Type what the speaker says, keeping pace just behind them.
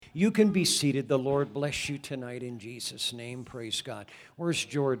You can be seated. The Lord bless you tonight in Jesus' name. Praise God. Where's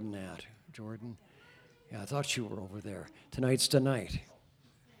Jordan at? Jordan? Yeah, I thought you were over there. Tonight's the night.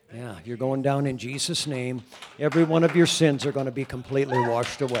 Yeah, you're going down in Jesus' name. Every one of your sins are going to be completely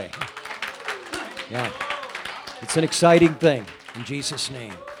washed away. Yeah, it's an exciting thing in Jesus'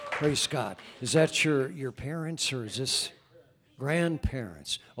 name. Praise God. Is that your parents or is this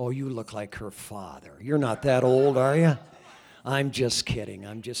grandparents? Oh, you look like her father. You're not that old, are you? I'm just kidding.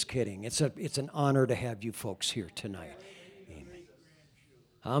 I'm just kidding. It's an honor to have you folks here tonight. Amen.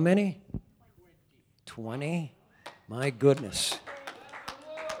 How many? 20? My goodness.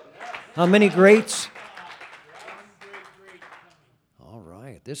 How many greats? All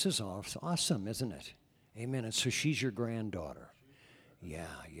right. This is awesome, isn't it? Amen. And so she's your granddaughter. Yeah,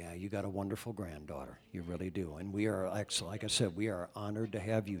 you got a wonderful granddaughter. You really do. And we are, like I said, we are honored to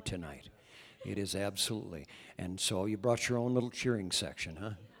have you tonight. It is absolutely. And so you brought your own little cheering section,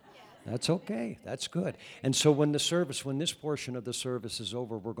 huh? That's okay. That's good. And so when this portion of the service is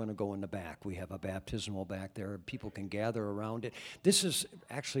over, we're going to go in the back. We have a baptismal back there. People can gather around it. This is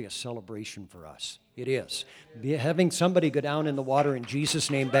actually a celebration for us. It is. Having somebody go down in the water in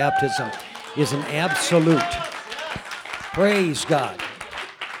Jesus' name baptism is an absolute. Praise God.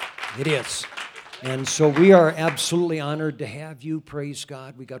 It is. And so we are absolutely honored to have you. Praise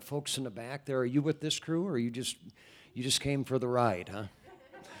God. We got folks in the back there. Are you with this crew or you just came for the ride, huh?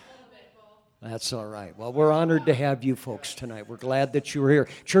 That's all right. Well, we're honored to have you folks tonight. We're glad that you were here.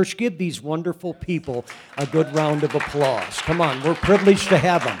 Church, give these wonderful people a good round of applause. Come on, we're privileged to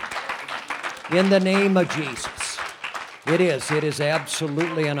have them. In the name of Jesus. It is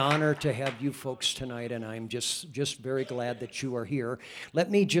absolutely an honor to have you folks tonight, and I'm just very glad that you are here. Let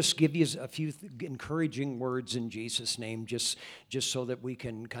me just give you a few encouraging words in Jesus' name, just so that we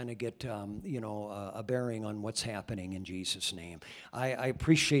can kind of get a bearing on what's happening in Jesus' name. I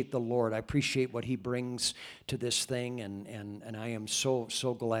appreciate the Lord. I appreciate what He brings to this thing, and I am so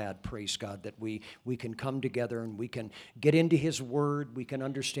glad, praise God, that we can come together and we can get into His Word. We can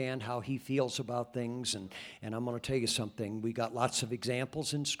understand how He feels about things, and I'm going to tell you something. We got lots of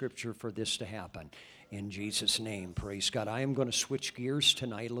examples in Scripture for this to happen. In Jesus' name, praise God. I am going to switch gears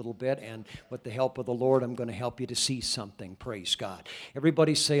tonight a little bit, and with the help of the Lord, I'm going to help you to see something. Praise God.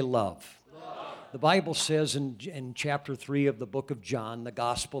 Everybody say love. The Bible says in chapter 3 of the book of John, the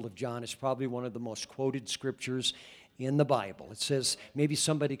Gospel of John is probably one of the most quoted scriptures in the Bible. It says, maybe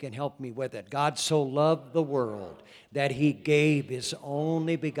somebody can help me with it. God so loved the world that He gave His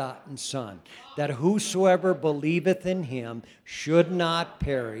only begotten Son, that whosoever believeth in Him should not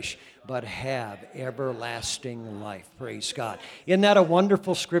perish, but have everlasting life. Praise God. Isn't that a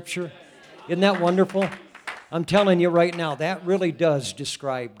wonderful scripture? Isn't that wonderful? I'm telling you right now, that really does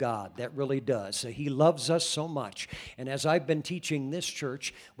describe God. That really does. He loves us so much. And as I've been teaching this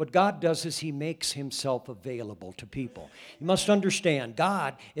church, what God does is He makes Himself available to people. You must understand,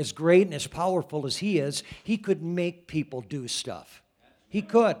 God, as great and as powerful as He is, He could make people do stuff. He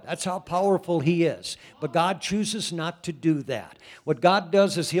could. That's how powerful He is. But God chooses not to do that. What God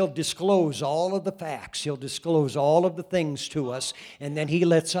does is He'll disclose all of the facts. He'll disclose all of the things to us, and then He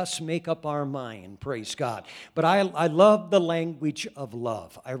lets us make up our mind. Praise God. But I love the language of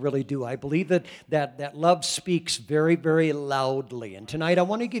love. I really do. I believe that love speaks very, very loudly. And tonight I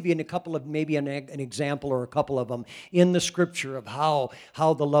want to give you a couple of, maybe an example or a couple of them in the Scripture of how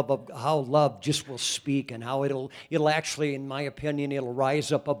love just will speak, and how it'll actually, in my opinion, it'll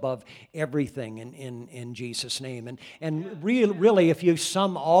rise up above everything in Jesus' name. And really, if you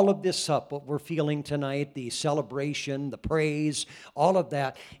sum all of this up, what we're feeling tonight, the celebration, the praise, all of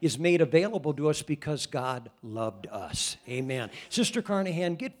that is made available to us because God loved us. Amen. Sister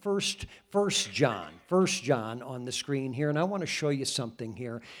Carnahan, get First John on the screen here, and I want to show you something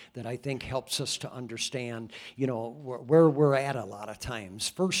here that I think helps us to understand, where we're at a lot of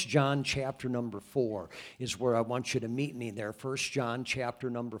times. 1 John chapter number 4 is where I want you to meet me there. 1 John chapter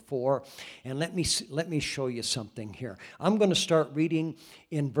number 4, and let me show you something here. I'm going to start reading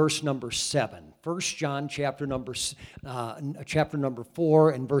in verse number 7. 1 John chapter number 4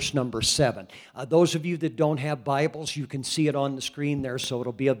 and verse number 7. Those of you that don't have Bibles, you can see it on the screen there, so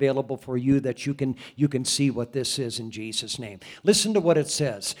it'll be available for you that you can see what this is in Jesus' name. Listen to what it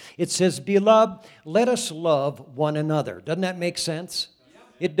says. It says, "Beloved, let us love one another." Doesn't that make sense?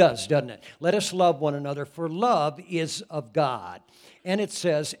 It does, doesn't it? Let us love one another, for love is of God. And it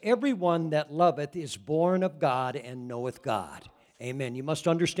says, "Everyone that loveth is born of God and knoweth God." Amen. You must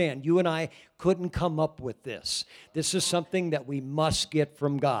understand, you and I couldn't come up with this. This is something that we must get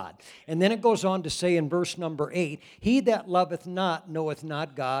from God. And then it goes on to say in verse number 8, "He that loveth not knoweth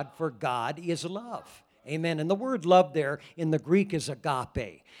not God, for God is love." Amen. And the word love there in the Greek is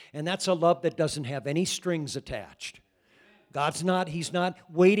agape. And that's a love that doesn't have any strings attached. He's not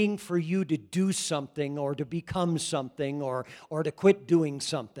waiting for you to do something or to become something or to quit doing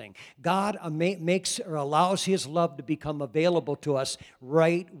something. God makes or allows His love to become available to us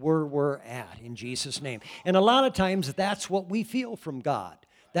right where we're at, in Jesus' name. And a lot of times that's what we feel from God.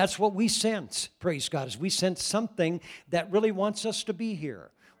 That's what we sense, praise God, is we sense something that really wants us to be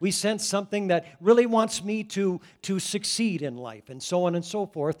here. We sense something that really wants me to succeed in life, and so on and so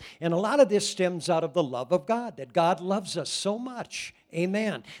forth. And a lot of this stems out of the love of God, that God loves us so much,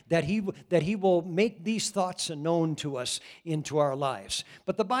 amen, that He will make these thoughts known to us into our lives.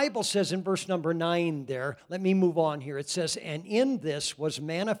 But the Bible says in verse number 9 there, let me move on here. It says, and in this was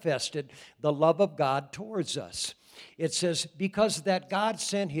manifested the love of God towards us. It says, because that God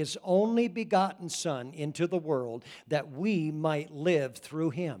sent His only begotten Son into the world that we might live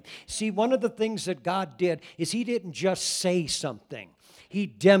through Him. See, one of the things that God did is He didn't just say something. He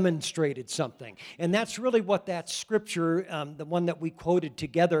demonstrated something. And that's really what that scripture, the one that we quoted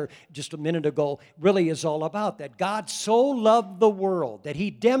together just a minute ago, really is all about. That God so loved the world that He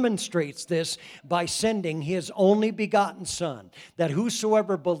demonstrates this by sending His only begotten Son, that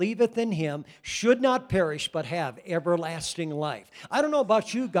whosoever believeth in Him should not perish but have everlasting life. I don't know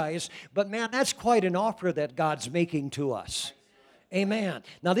about you guys, but man, that's quite an offer that God's making to us. Amen.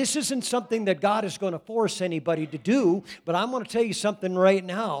 Now, this isn't something that God is going to force anybody to do, but I'm going to tell you something right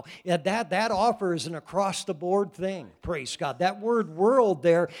now. That offer is an across-the-board thing. Praise God. That word world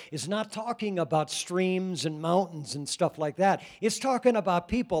there is not talking about streams and mountains and stuff like that. It's talking about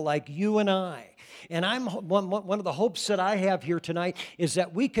people like you and I. And one of the hopes that I have here tonight is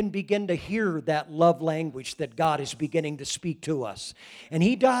that we can begin to hear that love language that God is beginning to speak to us. And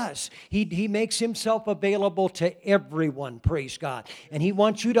He does. He makes Himself available to everyone, praise God. And He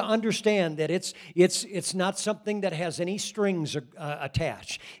wants you to understand that it's not something that has any strings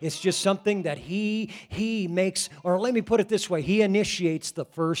attached. It's just something that He makes, or let me put it this way, He initiates the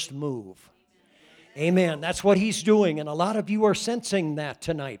first move. Amen. That's what He's doing. And a lot of you are sensing that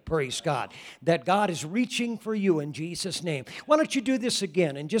tonight, praise God, that God is reaching for you in Jesus' name. Why don't you do this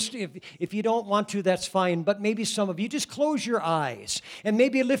again? And just if you don't want to, that's fine. But maybe some of you, just close your eyes and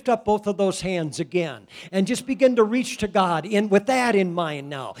maybe lift up both of those hands again and just begin to reach to God with that in mind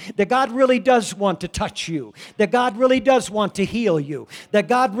now, that God really does want to touch you, that God really does want to heal you, that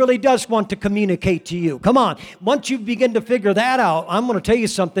God really does want to communicate to you. Come on. Once you begin to figure that out, I'm going to tell you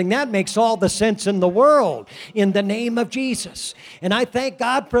something. That makes all the sense in the world in the name of Jesus. And I thank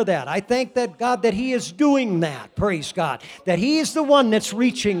God for that. I thank that God that He is doing that. Praise God. That He is the one that's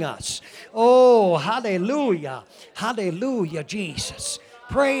reaching us. Oh, hallelujah. Hallelujah, Jesus.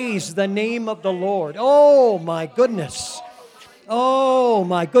 Praise the name of the Lord. Oh, my goodness. Oh,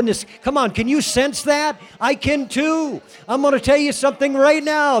 my goodness. Come on, can you sense that? I can too. I'm going to tell you something right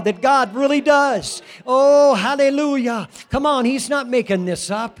now that God really does. Oh, hallelujah. Come on, He's not making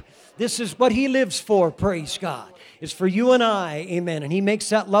this up. This is what He lives for, praise God. It's for you and I, amen. And He makes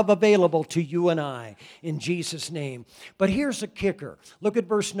that love available to you and I in Jesus' name. But here's a kicker. Look at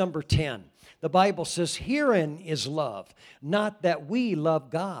verse number 10. The Bible says, herein is love, not that we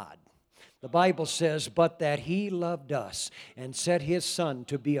love God. The Bible says, but that He loved us and sent His Son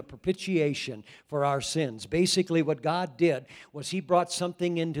to be a propitiation for our sins. Basically, what God did was He brought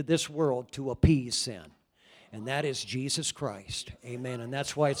something into this world to appease sin. And that is Jesus Christ. Amen. And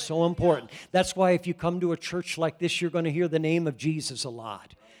that's why it's so important. That's why if you come to a church like this, you're going to hear the name of Jesus a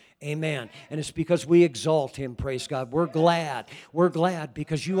lot. Amen. And it's because we exalt Him, praise God. We're glad. We're glad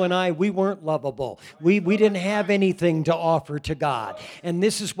because you and I, we weren't lovable. We didn't have anything to offer to God. And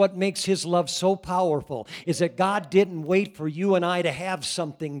this is what makes His love so powerful, is that God didn't wait for you and I to have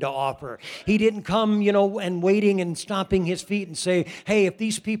something to offer. He didn't come, and waiting and stomping His feet and say, hey, if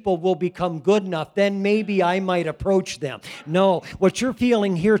these people will become good enough, then maybe I might approach them. No, what you're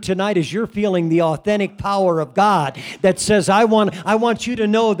feeling here tonight is you're feeling the authentic power of God that says, I want you to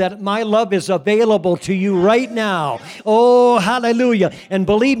know that my love is available to you right now. Oh, hallelujah. And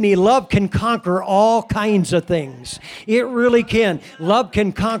believe me, love can conquer all kinds of things. It really can. Love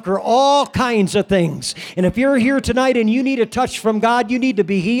can conquer all kinds of things. And if you're here tonight and you need a touch from God, you need to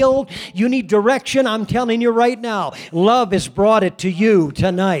be healed, you need direction, I'm telling you right now, love has brought it to you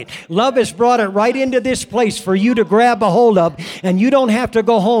tonight. Love has brought it right into this place for you to grab a hold of, and you don't have to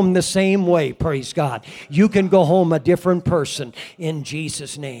go home the same way, praise God. You can go home a different person in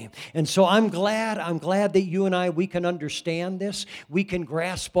Jesus' name. name. And so I'm glad that you and we can understand this. We can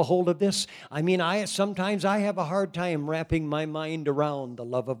grasp a hold of this. I mean, sometimes I have a hard time wrapping my mind around the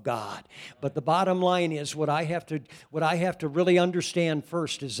love of God. But the bottom line is what I have to really understand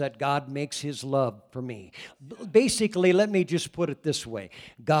first is that God makes his love for me. Basically, let me just put it this way.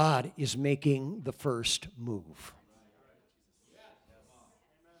 God is making the first move.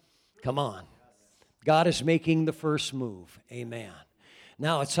 Come on. God is making the first move. Amen.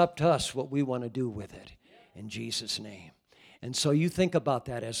 Now it's up to us what we want to do with it in Jesus' name. And so you think about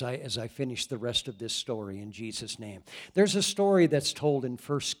that as I finish the rest of this story in Jesus' name. There's a story that's told in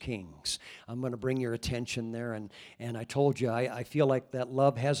 1 Kings. I'm going to bring your attention there. And I told you, I feel like that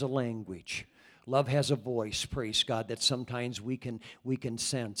love has a language. Love has a voice, praise God, that sometimes we can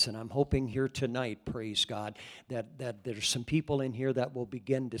sense. And I'm hoping here tonight, praise God, that there's some people in here that will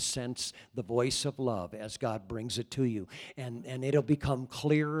begin to sense the voice of love as God brings it to you. And it'll become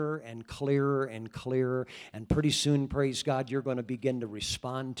clearer and clearer and clearer. And pretty soon, praise God, you're going to begin to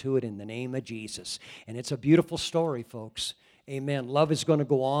respond to it in the name of Jesus. And it's a beautiful story, folks. Amen. Love is going to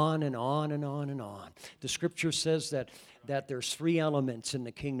go on and on and on and on. The scripture says that there's 3 elements in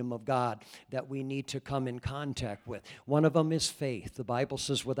the kingdom of God that we need to come in contact with. One of them is faith. The Bible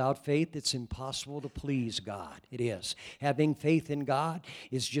says without faith, it's impossible to please God. It is. Having faith in God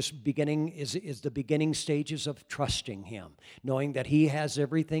is just is the beginning stages of trusting him, knowing that he has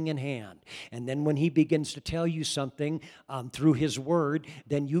everything in hand. And then when he begins to tell you something through his word,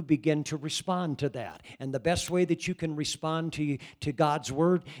 then you begin to respond to that. And the best way that you can respond to God's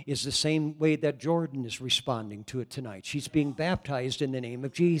word is the same way that Jordan is responding to it tonight. She's being baptized in the name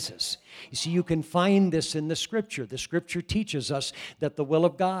of Jesus. You see, you can find this in the Scripture. The Scripture teaches us that the will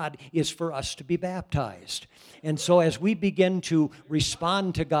of God is for us to be baptized. And so as we begin to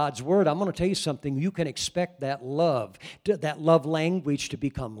respond to God's Word, I'm going to tell you something. You can expect that love language to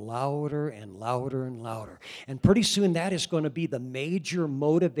become louder and louder and louder. And pretty soon that is going to be the major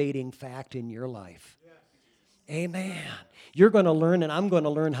motivating fact in your life. Amen. You're going to learn, and I'm going to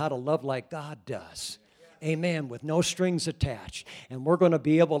learn how to love like God does. Amen, with no strings attached. And we're going to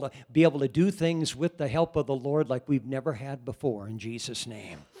be able to do things with the help of the Lord like we've never had before in Jesus'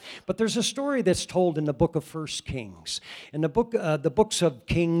 name. But there's a story that's told in the book of 1 Kings. And the books of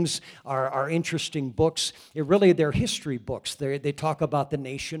Kings are interesting books. They're history books. They talk about the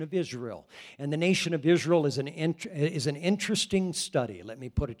nation of Israel. And the nation of Israel is an interesting study. Let me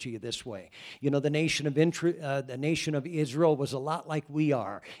put it to you this way. You know, the nation of Israel was a lot like we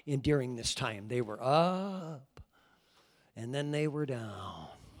are during this time. They were up, and then they were down.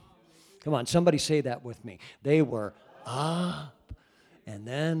 Come on, somebody say that with me. They were up, and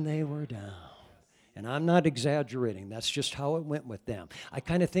then they were down. And I'm not exaggerating. That's just how it went with them. I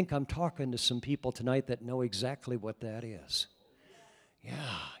kind of think I'm talking to some people tonight that know exactly what that is. Yeah.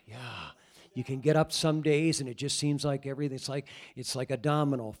 You can get up some days, and it just seems like everything, it's like a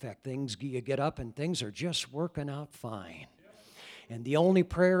domino effect. You get up, and things are just working out fine. And the only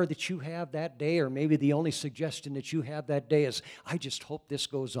prayer that you have that day, or maybe the only suggestion that you have that day is, I just hope this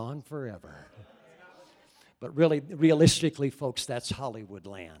goes on forever. But really, realistically, folks, that's Hollywood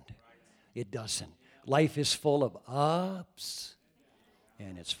land. It doesn't. Life is full of ups,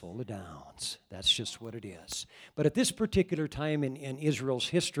 and it's full of downs. That's just what it is. But at this particular time in Israel's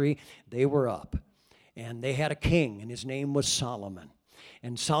history, they were up. And they had a king, and his name was Solomon.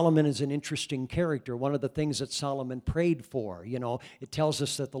 And Solomon is an interesting character. One of the things that Solomon prayed for, it tells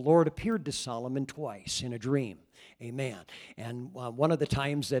us that the Lord appeared to Solomon twice in a dream. Amen. And one of the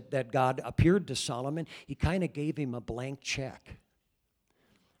times that God appeared to Solomon, he kind of gave him a blank check.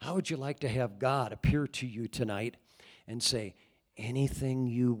 How would you like to have God appear to you tonight and say, anything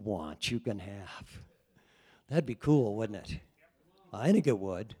you want, you can have? That'd be cool, wouldn't it? I think it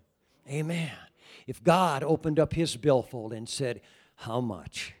would. Amen. If God opened up his billfold and said, how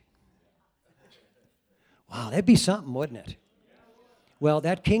much? Wow, that'd be something, wouldn't it? Well,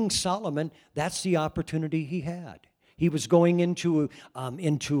 that King Solomon, that's the opportunity he had. He was going into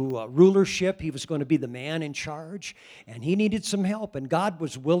rulership. He was going to be the man in charge, and he needed some help, and God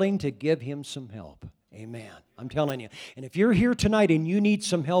was willing to give him some help. Amen. I'm telling you. And if you're here tonight and you need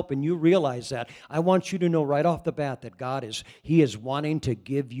some help and you realize that, I want you to know right off the bat that He is wanting to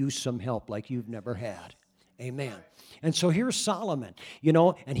give you some help like you've never had. Amen. And so here's Solomon,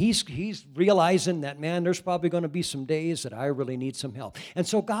 and he's realizing that, man, there's probably going to be some days that I really need some help. And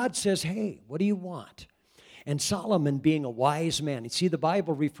so God says, hey, what do you want? And Solomon, being a wise man, you see, the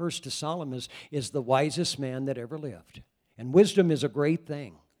Bible refers to Solomon as the wisest man that ever lived. And wisdom is a great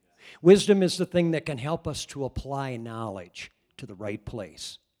thing. Wisdom is the thing that can help us to apply knowledge to the right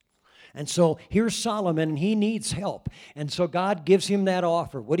place. And so here's Solomon, and he needs help. And so God gives him that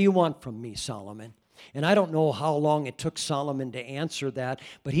offer. What do you want from me, Solomon? And I don't know how long it took Solomon to answer that,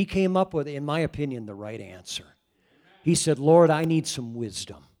 but he came up with, in my opinion, the right answer. He said, Lord, I need some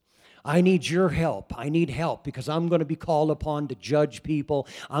wisdom. I need your help. I need help because I'm going to be called upon to judge people.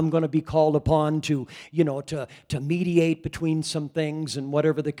 I'm going to be called upon to, to mediate between some things and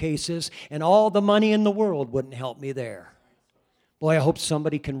whatever the case is. And all the money in the world wouldn't help me there. Boy, I hope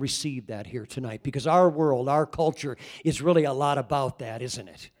somebody can receive that here tonight because our world, our culture is really a lot about that, isn't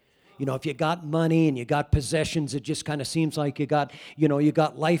it? If you got money and you got possessions, it just kind of seems like you got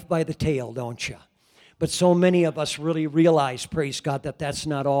life by the tail, don't you? But so many of us really realize, praise God, that that's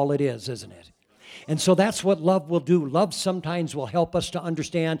not all it is, isn't it? And so that's what love will do. Love sometimes will help us to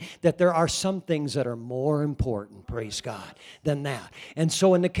understand that there are some things that are more important, praise God, than that. And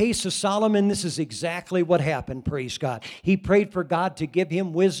so in the case of Solomon, this is exactly what happened, praise God. He prayed for God to give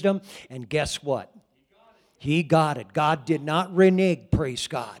him wisdom, and guess what? He got it. God did not renege, praise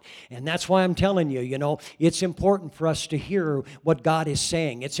God. And that's why I'm telling you, it's important for us to hear what God is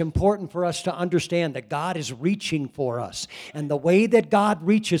saying. It's important for us to understand that God is reaching for us. And the way that God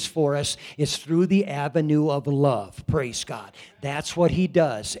reaches for us is through the avenue of love, praise God. That's what he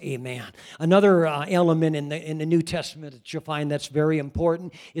does, amen. Another element in the New Testament that you'll find that's very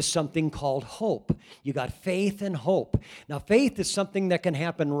important is something called hope. You got faith and hope. Now, faith is something that can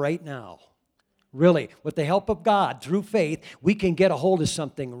happen right now. Really, with the help of God, through faith, we can get a hold of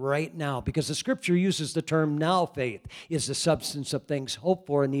something right now because the Scripture uses the term now faith is the substance of things hoped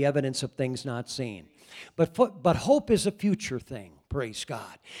for and the evidence of things not seen. But hope is a future thing, praise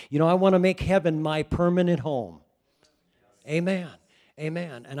God. I want to make heaven my permanent home. Amen,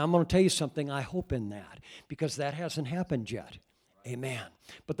 amen. And I'm going to tell you something, I hope in that because that hasn't happened yet. Amen.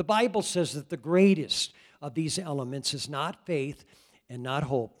 But the Bible says that the greatest of these elements is not faith and not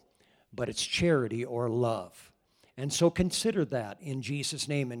hope, but it's charity or love. And so consider that in Jesus'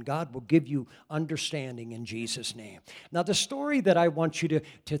 name, and God will give you understanding in Jesus' name. Now, the story that I want you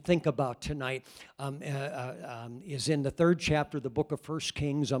to think about tonight is in the 3rd chapter of the book of 1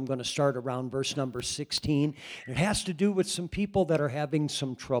 Kings. I'm going to start around verse number 16. It has to do with some people that are having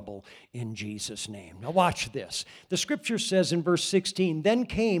some trouble in Jesus' name. Now, watch this. The Scripture says in verse 16, "Then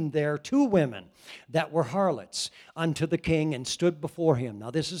came there 2 women that were harlots unto the king and stood before him."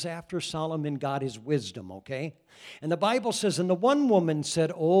 Now, this is after Solomon got his wisdom, okay? And the Bible says, "And the one woman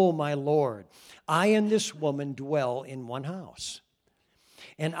said, O my Lord, I and this woman dwell in one house.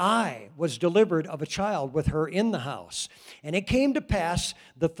 And I was delivered of a child with her in the house. And it came to pass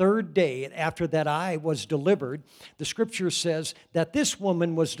the 3rd day after that I was delivered," the Scripture says that this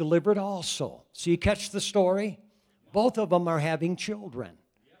woman was delivered also. So you catch the story? Both of them are having children,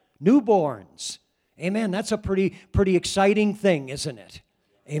 newborns. Amen. That's a pretty exciting thing, isn't it?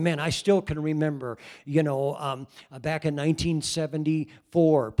 Amen. I still can remember, back in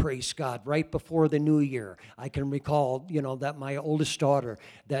 1974, praise God, right before the new year, I can recall, that my oldest daughter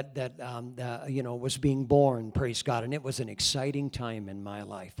was being born, praise God, and it was an exciting time in my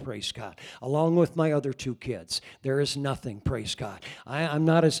life, praise God, along with my other 2 kids. There is nothing, praise God. I'm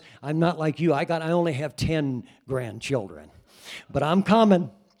not like you. I only have 10 grandchildren, but I'm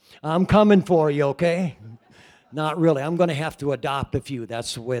coming for you, okay? Not really. I'm going to have to adopt a few.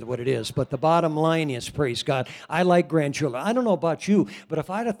 That's what it is. But the bottom line is, praise God, I like grandchildren. I don't know about you, but if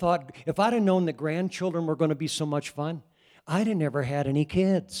I'd have known that grandchildren were going to be so much fun, I'd have never had any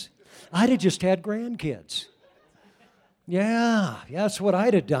kids. I'd have just had grandkids. Yeah, that's what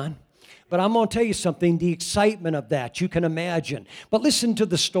I'd have done. But I'm going to tell you something, the excitement of that, you can imagine. But listen to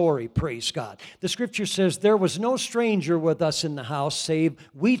the story, praise God. The Scripture says, "There was no stranger with us in the house, save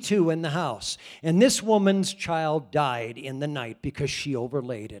we 2 in the house. And this woman's child died in the night because she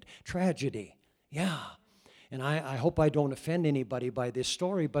overlaid it." Tragedy, yeah. And I hope I don't offend anybody by this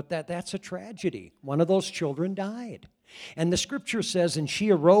story, but that's a tragedy. One of those children died. And the Scripture says, "And she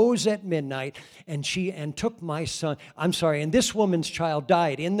arose at midnight, and took my son." And this woman's child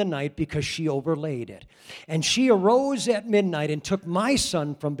died in the night because she overlaid it. "And she arose at midnight and took my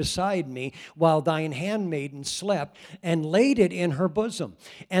son from beside me while thine handmaiden slept, and laid it in her bosom,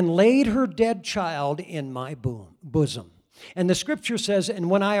 and laid her dead child in my bosom." And the Scripture says, "And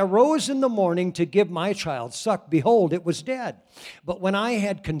when I arose in the morning to give my child suck, behold, it was dead. But when I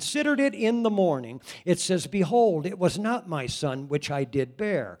had considered it in the morning," it says, "behold, it was not my son which I did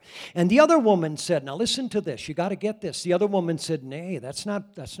bear. And the other woman said," now listen to this, you got to get this. The other woman said, "Nay, that's not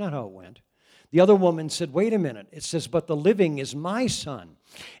how it went." The other woman said, "Wait a minute." It says, "But the living is my son.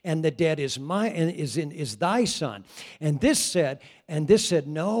 and the dead is thy son. And this said,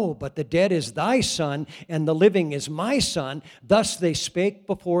 no, but the dead is thy son, and the living is my son. Thus they spake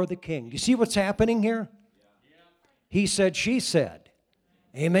before the king. Do you see what's happening here? He said, she said.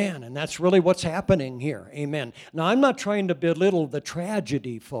 Amen. And that's really what's happening here. Amen. Now, I'm not trying to belittle the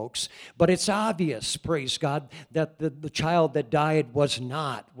tragedy, folks, but it's obvious, praise God, that the child that died was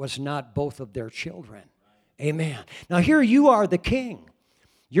not both of their children. Amen. Now, here you are the king.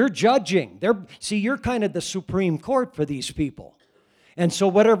 You're judging. You're kind of the Supreme Court for these people. And so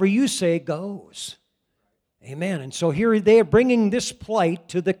whatever you say goes. Amen. And so here they are bringing this plight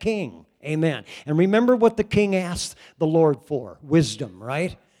to the king. Amen. And remember what the king asked the Lord for. Wisdom,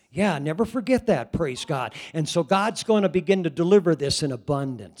 right? Yeah, never forget that, praise God. And so God's going to begin to deliver this in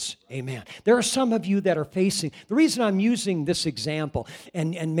abundance. Amen. There are some of you that are facing, the reason I'm using this example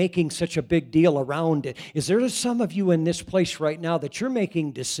and making such a big deal around it is there are some of you in this place right now that you're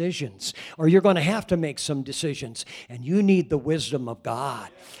making decisions, or you're going to have to make some decisions, and you need the wisdom of God.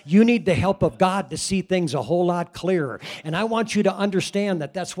 You need the help of God to see things a whole lot clearer. And I want you to understand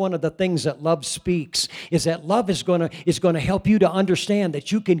that that's one of the things that love speaks, is that love is going to help you to understand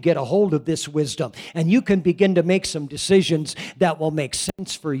that you can get a hold of this wisdom, and you can begin to make some decisions that will make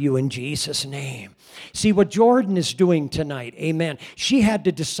sense for you in Jesus' name. See what Jordan is doing tonight, amen. She had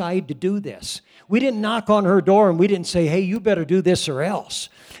to decide to do this. We didn't knock on her door and we didn't say, hey, you better do this or else.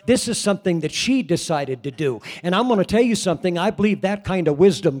 This is something that she decided to do. And I'm going to tell you something, I believe that kind of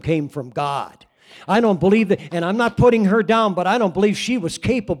wisdom came from God. I don't believe that, and I'm not putting her down, but I don't believe she was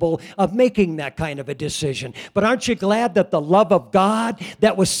capable of making that kind of a decision. But aren't you glad that the love of God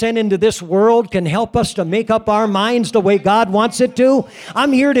that was sent into this world can help us to make up our minds the way God wants it to?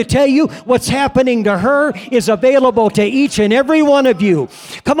 I'm here to tell you what's happening to her is available to each and every one of you.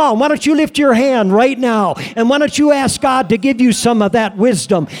 Come on, why don't you lift your hand right now, and why don't you ask God to give you some of that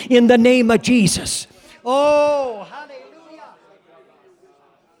wisdom in the name of Jesus. Oh, hallelujah.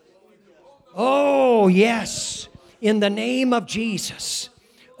 Oh, yes, in the name of Jesus.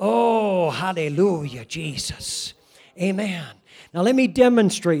 Oh, hallelujah, Jesus. Amen. Now, let me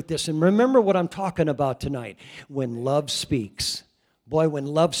demonstrate this, and remember what I'm talking about tonight. When love speaks, boy, when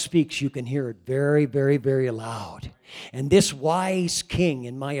love speaks, you can hear it very, very, very loud. And this wise king,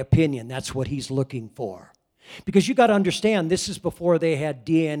 in my opinion, that's what he's looking for. Because you got to understand, this is before they had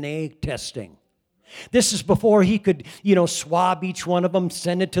DNA testing. This is before he could, swab each one of them,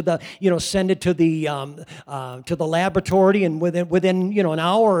 send it to the laboratory, and within an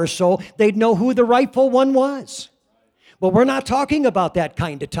hour or so, they'd know who the rightful one was. But we're not talking about that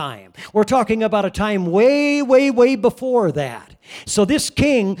kind of time. We're talking about a time way, way, way before that. So this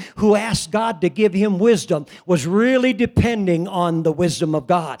king who asked God to give him wisdom was really depending on the wisdom of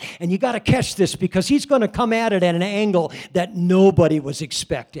God. And you got to catch this, because he's going to come at it at an angle that nobody was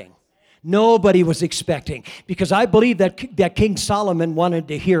expecting. Nobody was expecting, because I believe that King Solomon wanted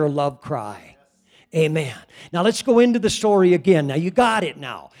to hear love cry. Amen. Now let's go into the story again. Now you got it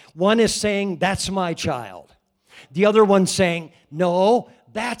now. One is saying, that's my child. The other one's saying, no,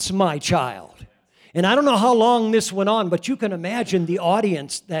 that's my child. And I don't know how long this went on, but you can imagine the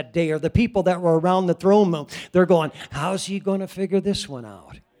audience that day, or the people that were around the throne room. They're going, how's he going to figure this one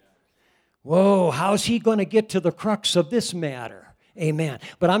out? Whoa, how's he going to get to the crux of this matter? Amen.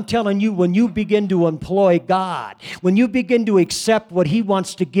 But I'm telling you, when you begin to employ God, when you begin to accept what He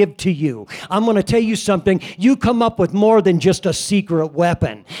wants to give to you, I'm going to tell you something. You come up with more than just a secret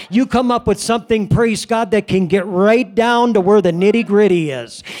weapon. You come up with something, praise God, that can get right down to where the nitty-gritty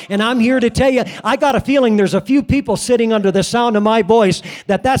is. And I'm here to tell you, I got a feeling there's a few people sitting under the sound of my voice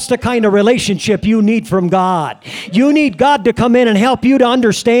that's the kind of relationship you need from God. You need God to come in and help you to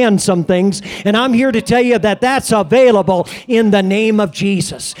understand some things. And I'm here to tell you that that's available in the name of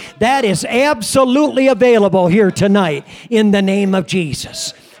Jesus. That is absolutely available here tonight in the name of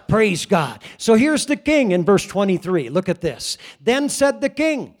Jesus. Praise God. So here's the king in verse 23. Look at this. Then said the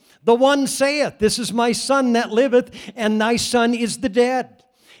king, the one saith, this is my son that liveth, and thy son is the dead.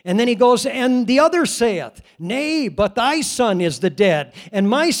 And then he goes, and the other saith, nay, but thy son is the dead, and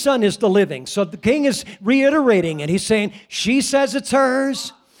my son is the living. So the king is reiterating it. He's saying, she says it's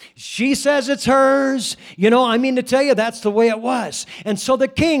hers. She says it's hers. I mean to tell you, that's the way it was. And so the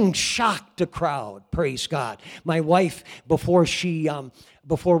king shocked the crowd. Praise God. My wife, before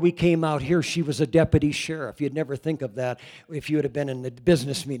we came out here, she was a deputy sheriff. You'd never think of that if you would have been in the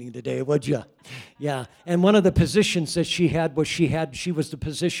business meeting today, would you? Yeah. And one of the positions that she was the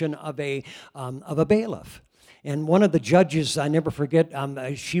position of a bailiff. And one of the judges, I never forget,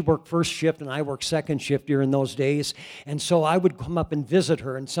 she worked first shift and I worked second shift during those days. And so I would come up and visit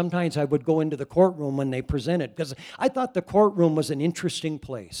her, and sometimes I would go into the courtroom when they presented, because I thought the courtroom was an interesting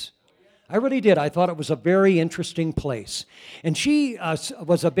place. I really did. I thought it was a very interesting place. And she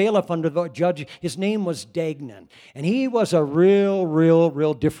was a bailiff under the judge. His name was Dagnan. And he was a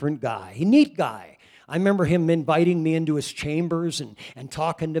real different guy. A neat guy. I remember him inviting me into his chambers and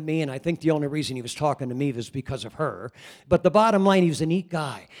talking to me, and I think the only reason he was talking to me was because of her. But the bottom line, he was a neat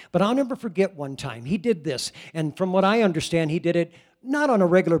guy. But I'll never forget one time, he did this, and from what I understand, he did it not on a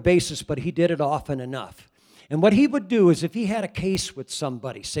regular basis, but he did it often enough. And what he would do is if he had a case with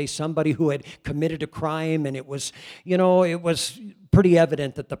somebody, say somebody who had committed a crime, and it was pretty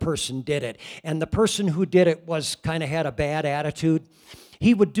evident that the person did it, and the person who did it kind of had a bad attitude,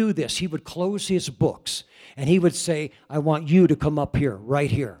 he would do this. He would close his books, and he would say, I want you to come up here,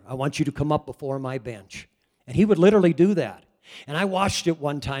 right here. I want you to come up before my bench. And he would literally do that. And I watched it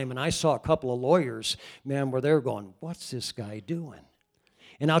one time, and I saw a couple of lawyers, man, where they're going, what's this guy doing?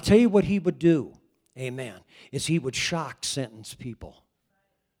 And I'll tell you what he would do, amen, is he would shock sentence people.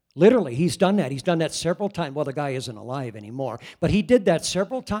 Literally, he's done that. He's done that several times. Well, the guy isn't alive anymore, but he did that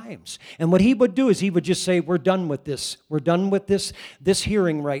several times. And what he would do is he would just say, we're done with this. We're done with this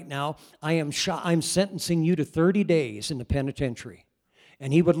hearing right now. I'm sentencing you to 30 days in the penitentiary.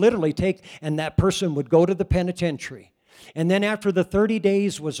 And he would literally and that person would go to the penitentiary. And then after the 30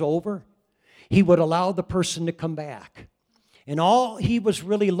 days was over, he would allow the person to come back. And all he was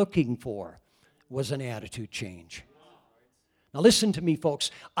really looking for was an attitude change. Now listen to me, folks.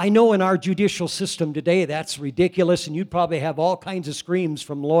 I know in our judicial system today that's ridiculous, and you'd probably have all kinds of screams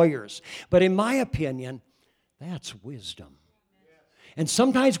from lawyers. But in my opinion, that's wisdom. And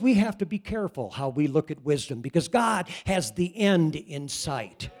sometimes we have to be careful how we look at wisdom, because God has the end in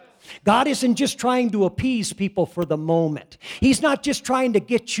sight. God isn't just trying to appease people for the moment. He's not just trying to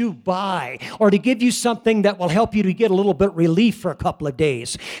get you by or to give you something that will help you to get a little bit relief for a couple of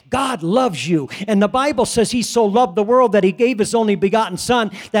days. God loves you. And the Bible says he so loved the world that he gave his only begotten Son,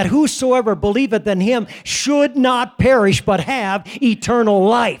 that whosoever believeth in him should not perish but have eternal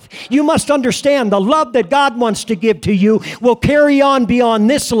life. You must understand the love that God wants to give to you will carry on beyond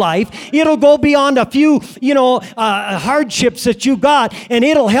this life. It'll go beyond a few, hardships that you got, and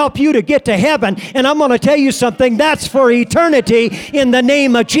it'll help you to get to heaven. And I'm going to tell you something, that's for eternity in the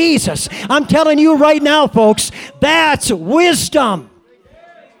name of Jesus. I'm telling you right now, folks, that's wisdom.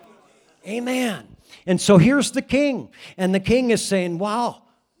 Amen. And so here's the king. And the king is saying, wow,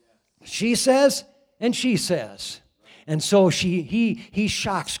 she says and she says. And so he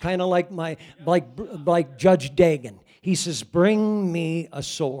shocks, kind of like Judge Dagan. He says, bring me a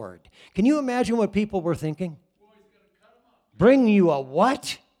sword. Can you imagine what people were thinking? Bring you a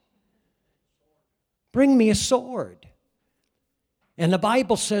what? Bring me a sword. And the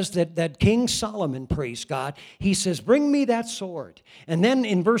Bible says that King Solomon, praise God, he says, bring me that sword. And then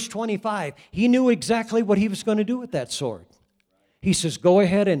in verse 25, he knew exactly what he was going to do with that sword. He says, go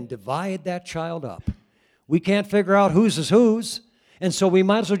ahead and divide that child up. We can't figure out whose is whose, and so we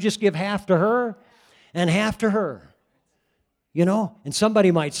might as well just give half to her and half to her. And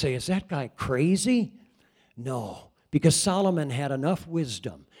somebody might say, is that guy crazy? No, because Solomon had enough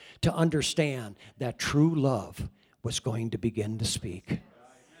wisdom to understand that true love was going to begin to speak.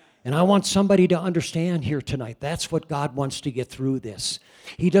 And I want somebody to understand here tonight, that's what God wants to get through this.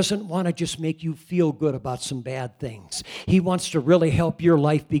 He doesn't want to just make you feel good about some bad things. He wants to really help your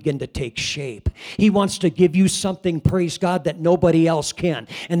life begin to take shape. He wants to give you something, praise God, that nobody else can.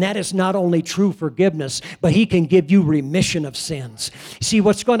 And that is not only true forgiveness, but he can give you remission of sins. See,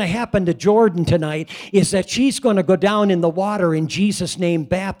 what's going to happen to Jordan tonight is that she's going to go down in the water in Jesus' name,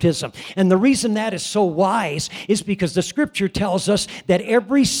 baptism. And the reason that is so wise is because the scripture tells us that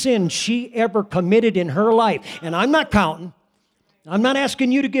every sin she ever committed in her life, and I'm not counting, I'm not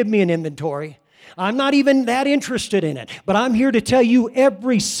asking you to give me an inventory. I'm not even that interested in it. But I'm here to tell you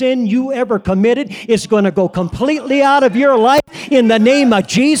every sin you ever committed is going to go completely out of your life in the name of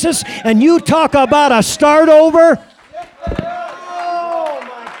Jesus. And you talk about a start over.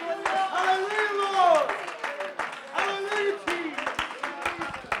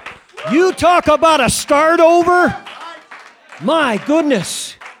 You talk about a start over. My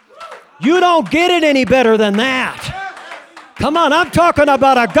goodness. You don't get it any better than that. Come on, I'm talking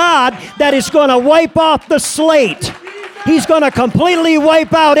about a God that is going to wipe off the slate. He's going to completely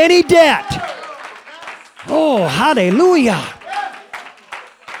wipe out any debt. Oh, hallelujah.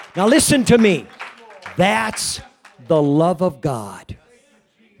 Now listen to me. That's the love of God.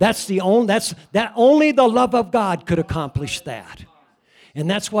 Only the love of God could accomplish that. And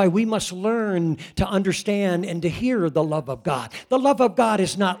that's why we must learn to understand and to hear the love of God. The love of God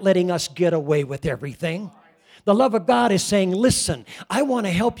is not letting us get away with everything. The love of God is saying, listen, I want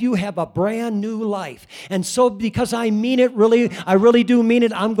to help you have a brand new life. And so because I mean it I really do mean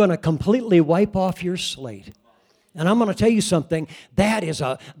it, I'm going to completely wipe off your slate. And I'm going to tell you something,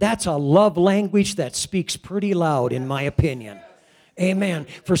 that's a love language that speaks pretty loud in my opinion. Amen.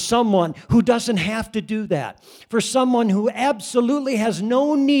 For someone who doesn't have to do that. For someone who absolutely has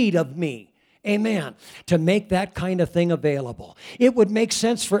no need of me. Amen. To make that kind of thing available. It would make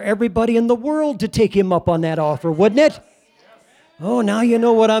sense for everybody in the world to take him up on that offer, wouldn't it? Oh, now you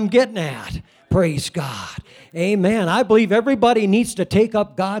know what I'm getting at. Praise God. Amen. I believe everybody needs to take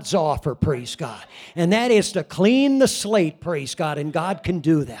up God's offer, praise God. And that is to clean the slate, praise God. And God can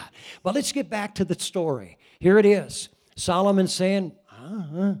do that. But let's get back to the story. Here it is. Solomon saying,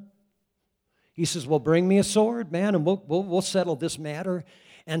 He says, well, bring me a sword, man, and we'll settle this matter.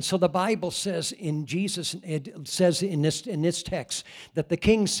 And so the Bible says it says in this text that the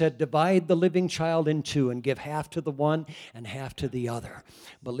king said, divide the living child in two and give half to the one and half to the other.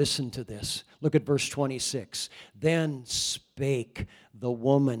 But listen to this. Look at verse 26. Then spake the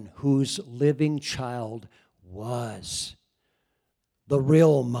woman whose living child was the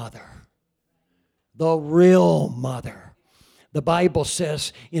real mother. The real mother. The Bible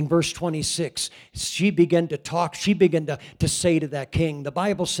says in verse 26, she began to talk, she began to say to that king, the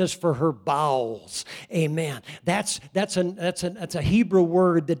Bible says for her bowels, amen. That's a Hebrew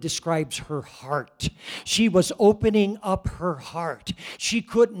word that describes her heart. She was opening up her heart. She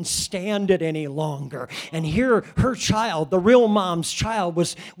couldn't stand it any longer. And here her child, the real mom's child,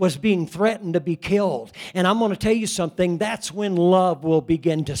 was being threatened to be killed. And I'm going to tell you something, that's when love will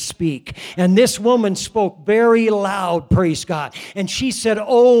begin to speak. And this woman spoke very loud, praise God. And she said,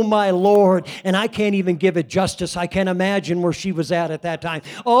 oh, my Lord, and I can't even give it justice. I can't imagine where she was at that time.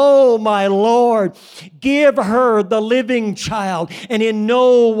 Oh, my Lord, give her the living child and in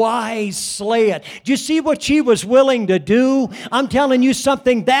no wise slay it. Do you see what she was willing to do? I'm telling you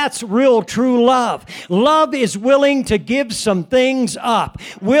something, that's real true love. Love is willing to give some things up.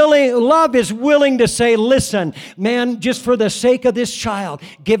 Love is willing to say, listen, man, just for the sake of this child,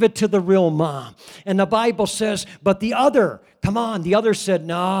 give it to the real mom. And the Bible says, but the other said,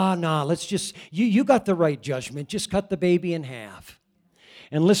 no, let's just, you got the right judgment. Just cut the baby in half.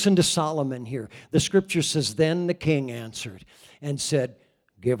 And listen to Solomon here. The scripture says, then the king answered and said,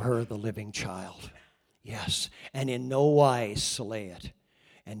 give her the living child. Yes, and in no wise slay it.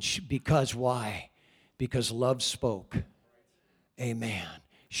 And because why? Because love spoke. Amen.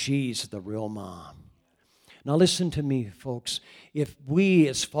 She's the real mom. Now listen to me, folks. If we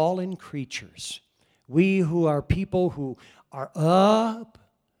as fallen creatures, we who are people who are up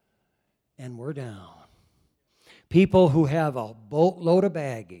and we're down, people who have a boatload of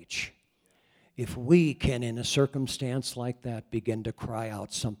baggage, if we can, in a circumstance like that, begin to cry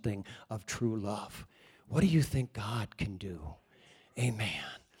out something of true love, what do you think God can do? Amen.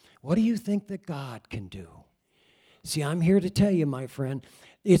 What do you think that God can do? See, I'm here to tell you, my friend,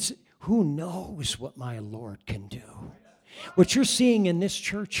 it's who knows what my Lord can do. What you're seeing in this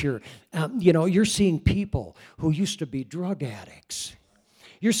church here, you're seeing people who used to be drug addicts.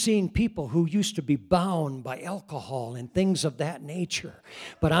 You're seeing people who used to be bound by alcohol and things of that nature.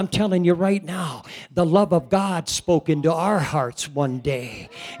 But I'm telling you right now, the love of God spoke into our hearts one day.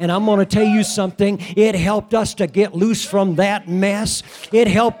 And I'm going to tell you something. It helped us to get loose from that mess. It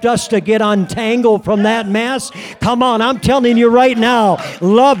helped us to get untangled from that mess. Come on, I'm telling you right now,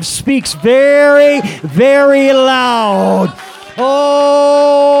 love speaks very, very loud.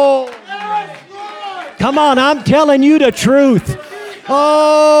 Oh, come on, I'm telling you the truth.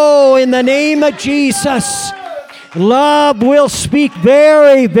 Oh, in the name of Jesus, love will speak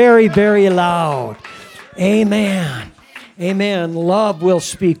very, very, very loud. Amen. Amen. Love will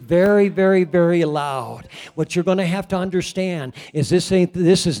speak very, very, very loud. What you're going to have to understand is this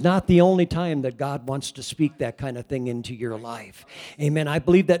is not the only time that God wants to speak that kind of thing into your life. Amen. I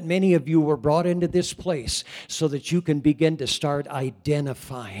believe that many of you were brought into this place so that you can begin to start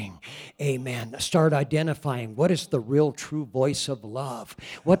identifying. Amen. Start identifying what is the real true voice of love.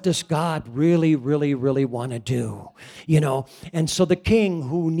 What does God really, really, really want to do? And so the king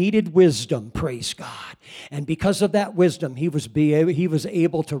who needed wisdom, praise God. And because of that wisdom, he was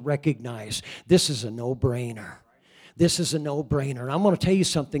able to recognize this is a no-brainer. This is a no-brainer. I'm going to tell you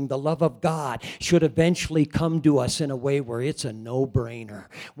something. The love of God should eventually come to us in a way where it's a no-brainer,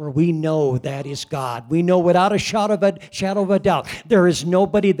 where we know that is God. We know without a shadow of a doubt, there is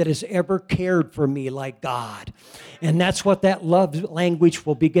nobody that has ever cared for me like God. And that's what that love language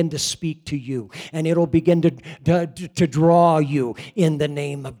will begin to speak to you. And it'll begin to draw you in the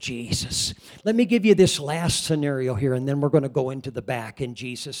name of Jesus. Let me give you this last scenario here, and then we're going to go into the back in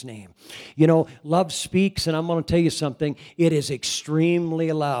Jesus' name. You know, love speaks, and I'm going to tell you something. It is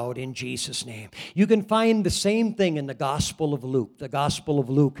extremely loud in Jesus' name. You can find the same thing in the Gospel of Luke. The Gospel of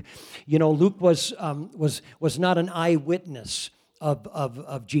Luke. You know, Luke was not an eyewitness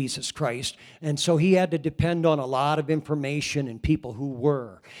of Jesus Christ. And so he had to depend on a lot of information and people who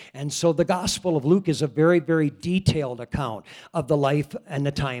were. And so the Gospel of Luke is a very, very detailed account of the life and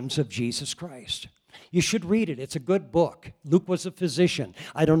the times of Jesus Christ. You should read it. It's a good book. Luke was a physician.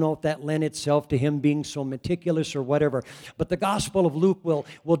 I don't know if that lent itself to him being so meticulous or whatever, but the Gospel of Luke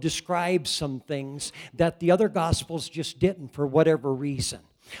will describe some things that the other Gospels just didn't for whatever reason.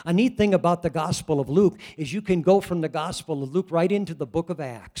 A neat thing about the Gospel of Luke is you can go from the Gospel of Luke right into the book of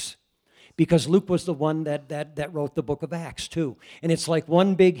Acts, because Luke was the one that wrote the book of Acts too. And it's like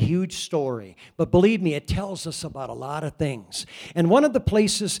one big, huge story. But believe me, it tells us about a lot of things. And one of the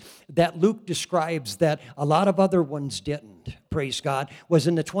places that Luke describes that a lot of other ones didn't, praise God, was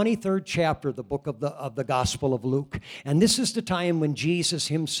in the 23rd chapter of the book of the Gospel of Luke. And this is the time when Jesus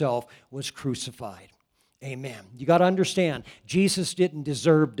himself was crucified. Amen. You got to understand, Jesus didn't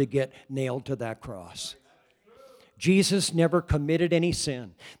deserve to get nailed to that cross. Jesus never committed any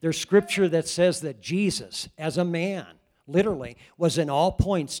sin. There's scripture that says that Jesus, as a man, literally, was in all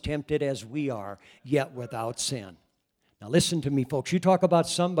points tempted as we are, yet without sin. Now listen to me, folks. You talk about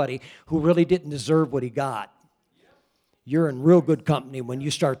somebody who really didn't deserve what he got. You're in real good company when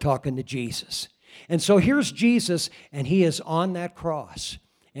you start talking to Jesus. And so here's Jesus, and he is on that cross.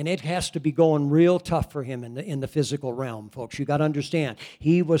 And it has to be going real tough for him in the physical realm, folks. You got to understand,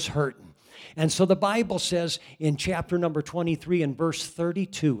 he was hurting. And so the Bible says in chapter number 23 and verse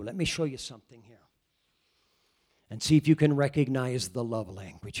 32, let me show you something here. And see if you can recognize the love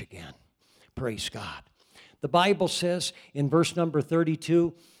language again. Praise God. The Bible says in verse number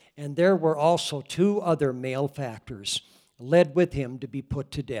 32, and there were also 2 other malefactors led with him to be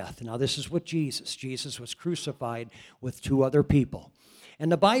put to death. Now this is what Jesus was crucified with 2 other people.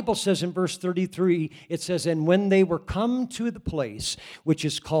 And the Bible says in verse 33, it says, and when they were come to the place which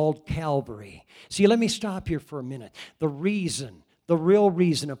is called Calvary. See, let me stop here for a minute. The real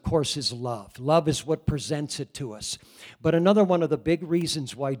reason, of course, is love. Love is what presents it to us. But another one of the big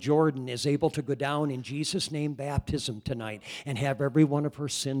reasons why Jordan is able to go down in Jesus' name baptism tonight and have every one of her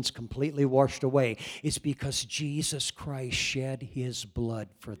sins completely washed away is because Jesus Christ shed his blood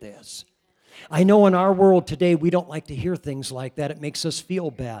for this. I know in our world today, we don't like to hear things like that. It makes us feel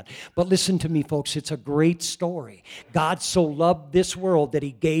bad. But listen to me, folks. It's a great story. God so loved this world that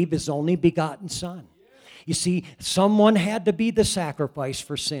he gave his only begotten Son. You see, someone had to be the sacrifice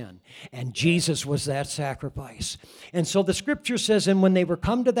for sin, and Jesus was that sacrifice. And so the scripture says, and when they were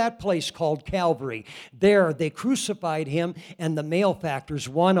come to that place called Calvary, there they crucified him and the malefactors,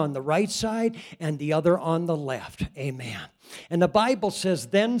 one on the right side and the other on the left. Amen. And the Bible says,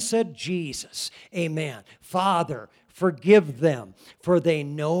 then said Jesus, amen, Father, forgive them, for they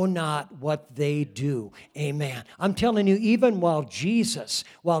know not what they do. Amen. I'm telling you, even while Jesus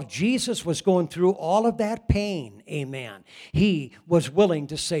was going through all of that pain, amen, he was willing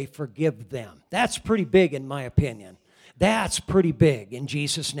to say, forgive them. That's pretty big in my opinion. That's pretty big in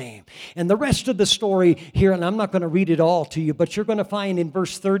Jesus' name. And the rest of the story here, and I'm not going to read it all to you, but you're going to find in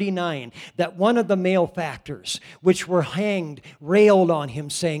verse 39 that one of the malefactors, which were hanged, railed on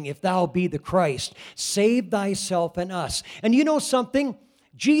him, saying, if thou be the Christ, save thyself and us. And you know something?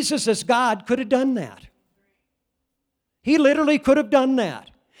 Jesus as God could have done that. He literally could have done that.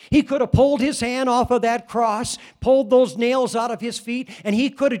 He could have pulled his hand off of that cross, pulled those nails out of his feet, and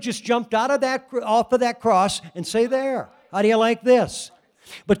he could have just jumped off of that cross and say, there, how do you like this?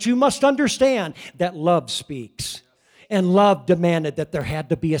 But you must understand that love speaks. And love demanded that there had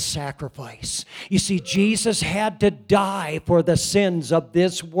to be a sacrifice. You see, Jesus had to die for the sins of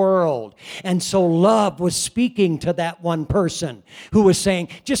this world. And so love was speaking to that one person who was saying,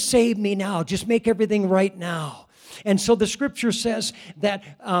 just save me now. Just make everything right now. And so the scripture says that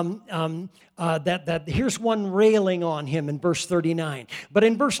here's one railing on him in verse 39. But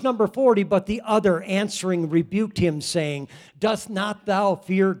in verse number 40, but the other answering rebuked him, saying, doth not thou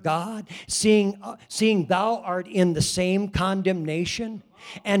fear God, seeing thou art in the same condemnation?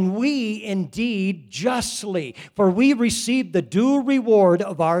 And we indeed justly, for we receive the due reward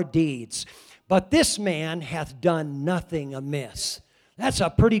of our deeds. But this man hath done nothing amiss. That's a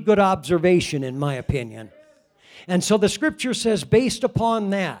pretty good observation, in my opinion. And so the scripture says, based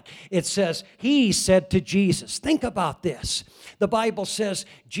upon that, it says, he said to Jesus, think about this. The Bible says,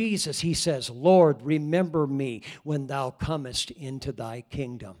 Jesus, he says, Lord, remember me when thou comest into thy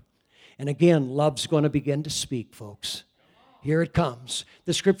kingdom. And again, love's going to begin to speak, folks. Here it comes.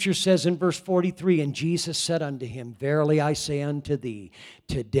 The scripture says in verse 43, and Jesus said unto him, verily I say unto thee,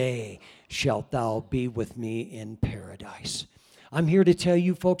 today shalt thou be with me in paradise. I'm here to tell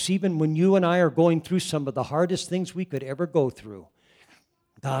you, folks, even when you and I are going through some of the hardest things we could ever go through,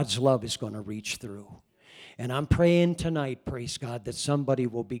 God's love is going to reach through. And I'm praying tonight, praise God, that somebody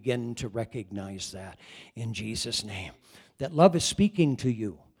will begin to recognize that in Jesus' name. That love is speaking to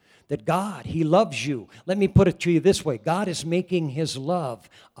you. That God, He loves you. Let me put it to you this way. God is making His love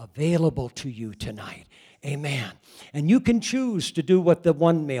available to you tonight. Amen. And you can choose to do what the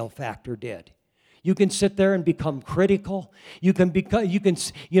one male factor did. You can sit there and become critical. You can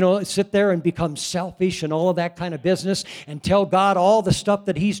sit there and become selfish and all of that kind of business and tell God all the stuff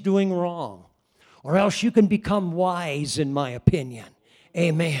that He's doing wrong. Or else you can become wise, in my opinion.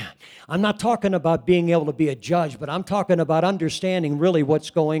 Amen. I'm not talking about being able to be a judge, but I'm talking about understanding really what's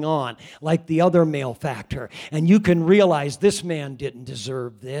going on, like the other male factor. And you can realize this man didn't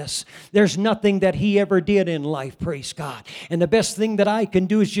deserve this. There's nothing that he ever did in life, praise God. And the best thing that I can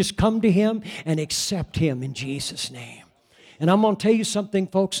do is just come to Him and accept Him in Jesus' name. And I'm going to tell you something,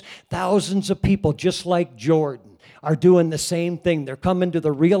 folks. Thousands of people, just like Jordan, are doing the same thing. They're coming to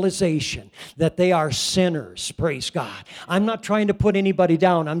the realization that they are sinners, praise God. I'm not trying to put anybody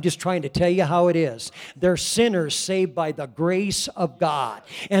down. I'm just trying to tell you how it is. They're sinners saved by the grace of God.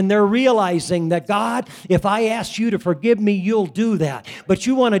 And they're realizing that, God, if I ask you to forgive me, you'll do that. But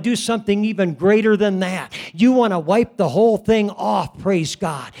you want to do something even greater than that. You want to wipe the whole thing off, praise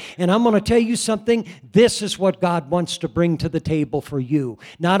God. And I'm going to tell you something. This is what God wants to bring to the table for you.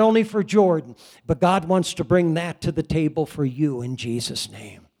 Not only for Jordan, but God wants to bring that to the table for you in Jesus'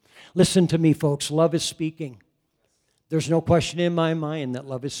 name. Listen to me, folks. Love is speaking. There's no question in my mind that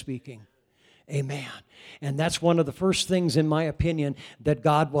love is speaking. Amen. And that's one of the first things, in my opinion, that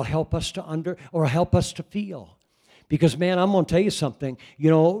God will help us to help us to feel. Because, man, I'm going to tell you something. You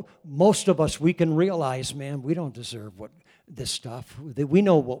know, most of us, we can realize, man, we don't deserve this stuff. We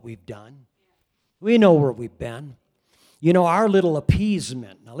know what we've done. We know where we've been. You know, our little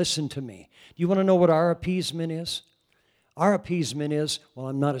appeasement. Now, listen to me. Do you want to know what our appeasement is? Our appeasement is, well,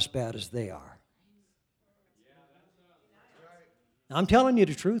 I'm not as bad as they are. I'm telling you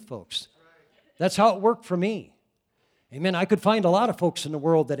the truth, folks. That's how it worked for me. Amen. I could find a lot of folks in the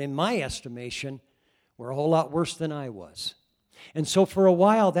world that, in my estimation, were a whole lot worse than I was. And so for a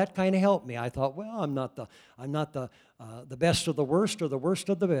while, that kind of helped me. I thought, well, I'm not the best of the worst or the worst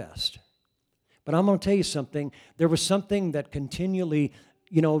of the best. But I'm going to tell you something. There was something that continually,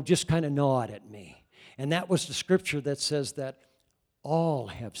 just kind of gnawed at me. And that was the scripture that says that all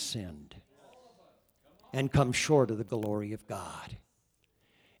have sinned and come short of the glory of God.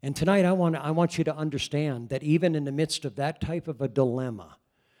 And tonight I want you to understand that even in the midst of that type of a dilemma,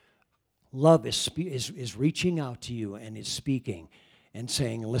 love is reaching out to you and is speaking and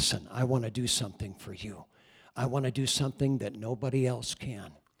saying, listen, I want to do something for you. I want to do something that nobody else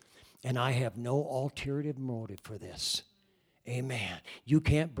can. And I have no ulterior motive for this. Amen. You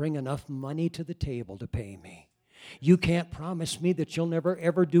can't bring enough money to the table to pay me. You can't promise me that you'll never,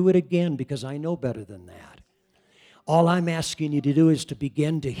 ever do it again, because I know better than that. All I'm asking you to do is to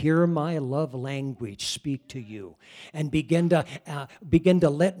begin to hear my love language speak to you, and begin to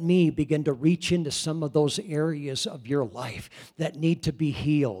let me begin to reach into some of those areas of your life that need to be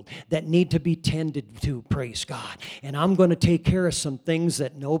healed, that need to be tended to, praise God. And I'm going to take care of some things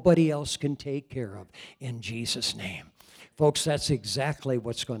that nobody else can take care of in Jesus' name. Folks, that's exactly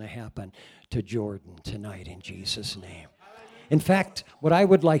what's going to happen to Jordan tonight in Jesus' name. In fact, what I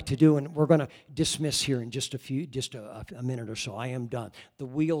would like to do, and we're going to dismiss here in just a minute or so. I am done. The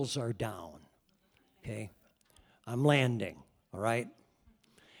wheels are down, okay? I'm landing, all right?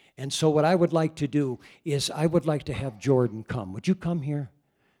 And so what I would like to do is I would like to have Jordan come. Would you come here?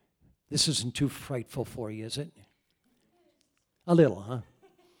 This isn't too frightful for you, is it? A little, huh?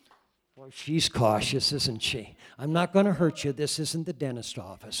 Well, she's cautious, isn't she? I'm not going to hurt you. This isn't the dentist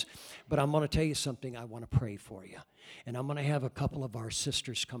office. But I'm going to tell you something. I want to pray for you. And I'm going to have a couple of our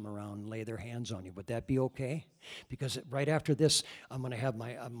sisters come around and lay their hands on you. Would that be okay? Because right after this, I'm going to have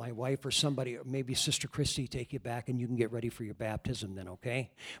my wife or somebody, or maybe Sister Christy, take you back, and you can get ready for your baptism then,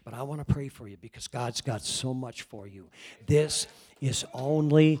 okay? But I want to pray for you because God's got so much for you. This is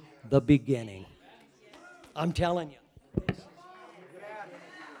only the beginning. I'm telling you.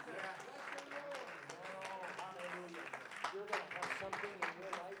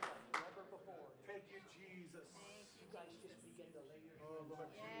 you to lay your hands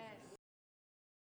on